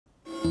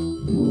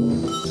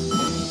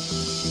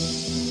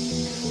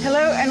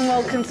Hello and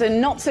welcome to the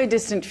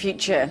not-so-distant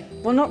future.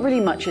 Well, not really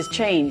much has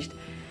changed.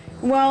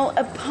 Well,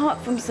 apart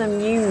from some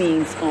new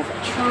means of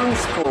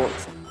transport.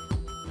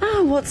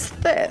 Ah, what's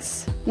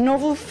this?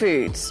 Novel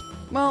foods.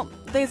 Well,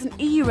 there's an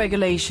EU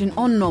regulation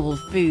on novel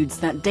foods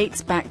that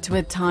dates back to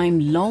a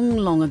time long,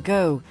 long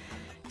ago,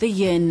 the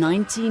year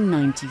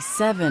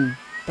 1997.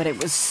 But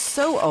it was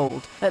so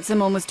old that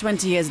some almost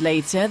 20 years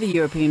later, the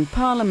European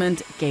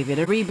Parliament gave it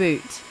a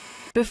reboot.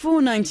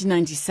 Before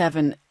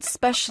 1997,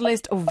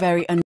 specialist or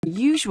very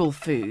unusual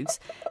foods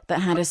that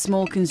had a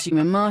small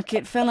consumer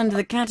market fell under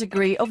the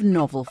category of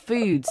novel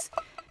foods.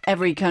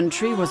 Every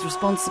country was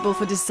responsible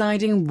for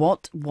deciding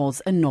what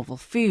was a novel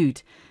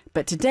food.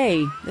 But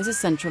today, there's a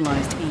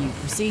centralised EU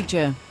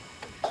procedure.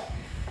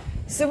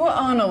 So what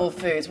are novel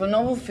foods? Well,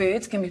 novel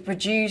foods can be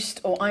produced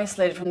or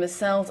isolated from the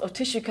cells or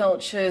tissue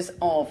cultures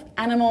of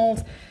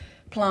animals,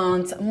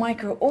 plants,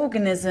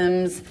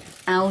 microorganisms,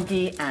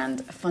 algae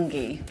and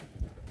fungi.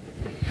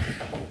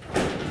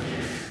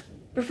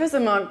 Professor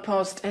Mark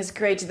Post has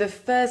created the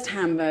first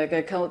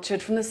hamburger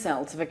cultured from the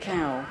cells of a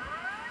cow.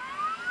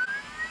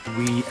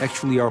 We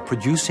actually are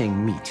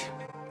producing meat.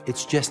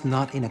 It's just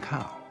not in a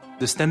cow.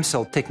 The stem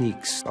cell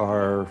techniques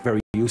are very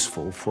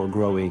useful for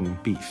growing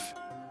beef.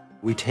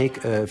 We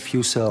take a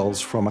few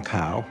cells from a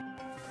cow.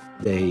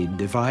 They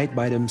divide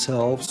by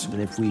themselves,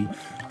 and if we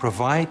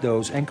provide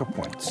those anchor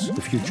points,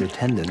 the future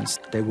tendons,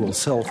 they will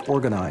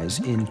self-organize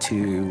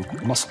into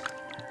muscle.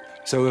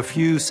 So a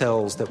few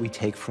cells that we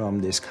take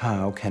from this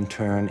cow can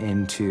turn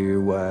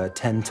into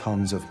 10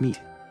 tons of meat.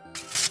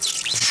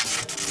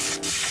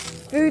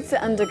 Foods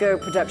that undergo a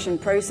production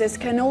process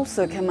can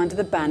also come under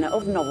the banner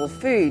of novel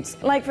foods,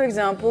 like for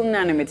example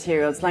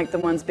nanomaterials like the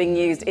ones being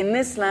used in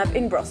this lab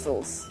in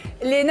Brussels.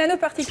 Les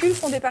nanoparticules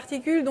sont des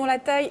particules dont la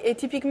taille est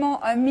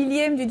typiquement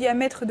 1/1000e du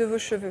diamètre de vos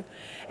cheveux.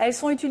 Elles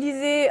sont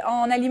utilisées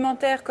en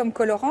alimentaire comme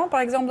colorant. Par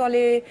exemple, dans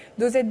les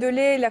dosettes de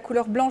lait, la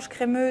couleur blanche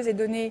crémeuse est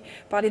donnée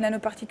par les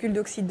nanoparticules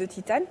d'oxyde de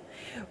titane,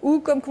 ou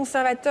comme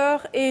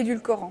conservateur et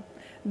édulcorant.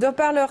 De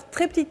par leur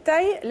très petite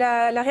taille,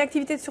 la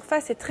réactivité de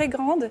surface est très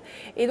grande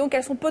et donc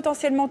elles sont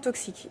potentiellement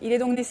toxiques. Il est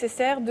donc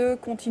nécessaire de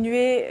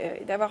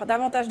continuer d'avoir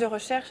davantage de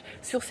recherches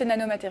sur ces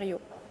nanomatériaux.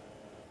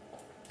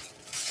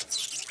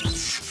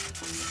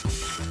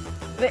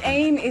 The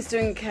aim is to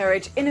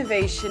encourage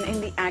innovation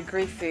in the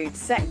agri-food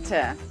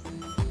sector.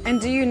 And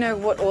do you know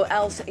what all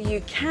else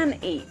you can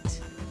eat?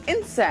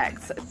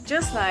 Insects,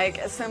 just like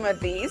some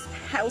of these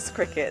house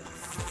crickets.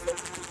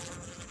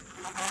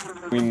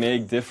 We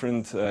make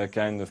different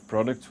kind of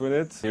products with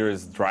it. Here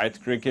is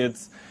dried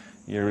crickets.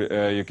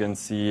 Here you can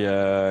see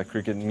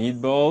cricket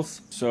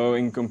meatballs. So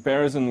in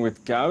comparison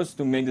with cows,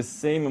 to make the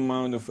same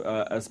amount of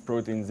as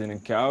proteins in a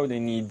cow, they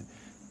need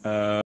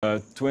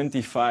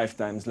 25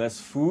 times less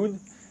food.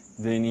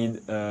 They need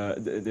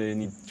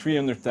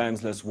 300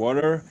 times less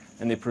water,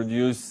 and they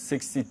produce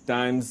 60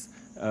 times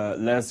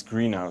less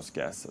greenhouse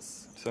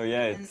gases. So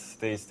yeah, it's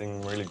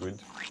tasting really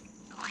good.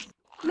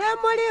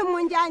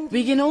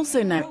 We can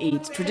also now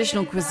eat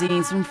traditional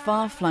cuisines from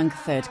far-flung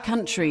third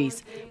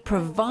countries,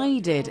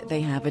 provided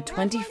they have a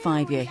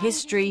 25-year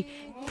history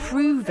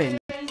proving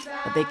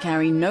that they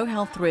carry no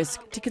health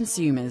risk to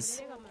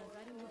consumers.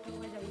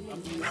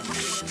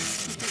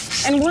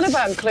 And what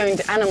about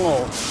cloned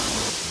animals?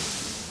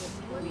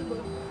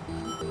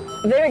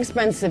 They're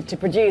expensive to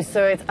produce,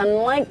 so it's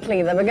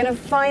unlikely that we're going to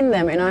find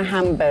them in our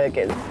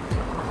hamburgers.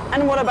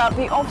 And what about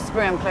the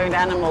offspring of cloned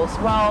animals?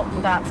 Well,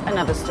 that's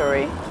another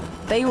story.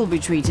 They will be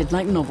treated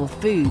like novel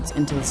foods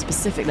until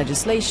specific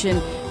legislation,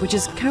 which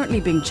is currently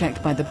being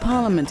checked by the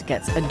Parliament,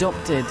 gets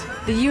adopted.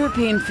 The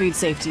European Food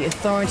Safety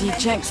Authority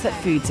checks that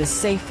foods are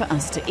safe for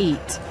us to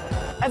eat.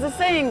 As the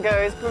saying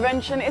goes,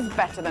 prevention is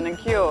better than a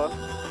cure.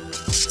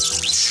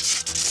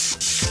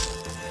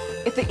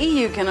 If the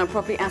EU cannot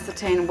properly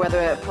ascertain whether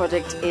a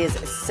product is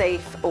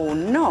safe or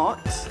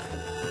not,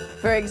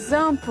 for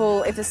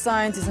example, if the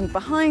science isn't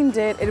behind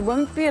it, it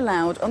won't be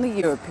allowed on the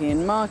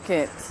European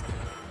market.